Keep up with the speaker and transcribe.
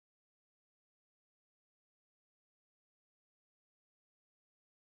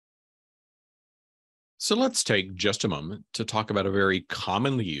So let's take just a moment to talk about a very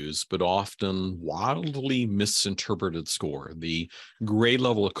commonly used but often wildly misinterpreted score, the grade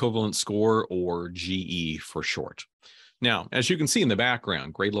level equivalent score, or GE for short. Now, as you can see in the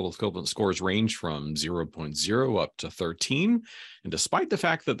background, grade level equivalent scores range from 0.0 up to 13. And despite the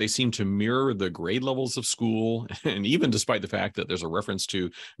fact that they seem to mirror the grade levels of school, and even despite the fact that there's a reference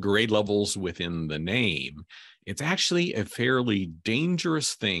to grade levels within the name, it's actually a fairly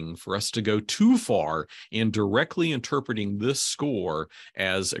dangerous thing for us to go too far in directly interpreting this score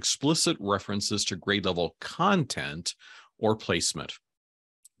as explicit references to grade level content or placement.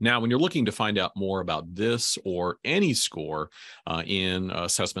 Now, when you're looking to find out more about this or any score in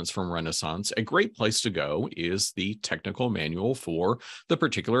assessments from Renaissance, a great place to go is the technical manual for the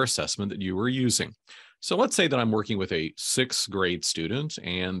particular assessment that you were using. So let's say that I'm working with a 6th grade student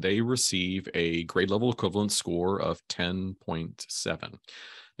and they receive a grade level equivalent score of 10.7.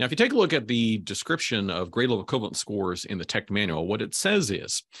 Now, if you take a look at the description of grade level equivalent scores in the tech manual, what it says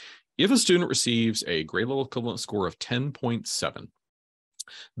is, if a student receives a grade level equivalent score of 10.7,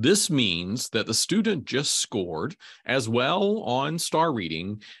 this means that the student just scored as well on star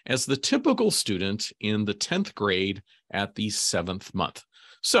reading as the typical student in the 10th grade at the 7th month.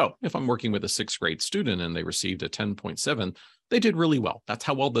 So if I'm working with a 6th grade student and they received a 10.7, they did really well. That's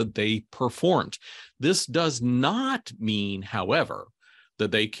how well that they performed. This does not mean, however,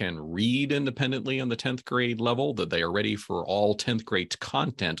 that they can read independently on the 10th grade level, that they are ready for all 10th grade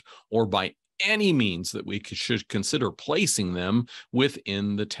content, or by any means that we should consider placing them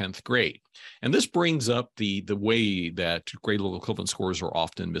within the 10th grade. And this brings up the way that grade level equivalent scores are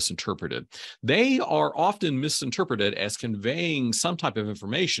often misinterpreted. They are often misinterpreted as conveying some type of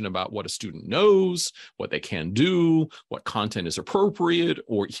information about what a student knows, what they can do, what content is appropriate,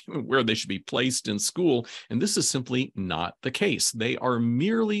 or even where they should be placed in school. And this is simply not the case. They are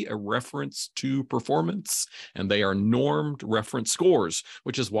merely a reference to performance, and they are normed reference scores,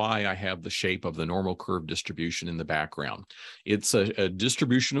 which is why I have the shape of the normal curve distribution in the background. It's a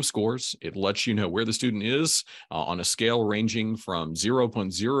distribution of scores. It lets you know where the student is on a scale ranging from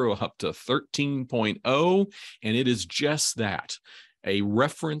 0.0 up to 13.0, and it is just that, a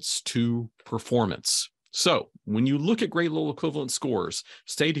reference to performance. So when you look at grade level equivalent scores,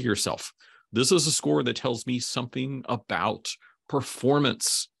 say to yourself, this is a score that tells me something about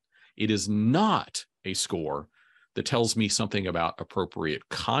performance. It is not a score that tells me something about appropriate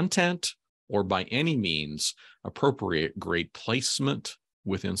content or by any means appropriate grade placement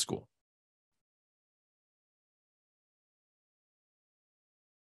within school.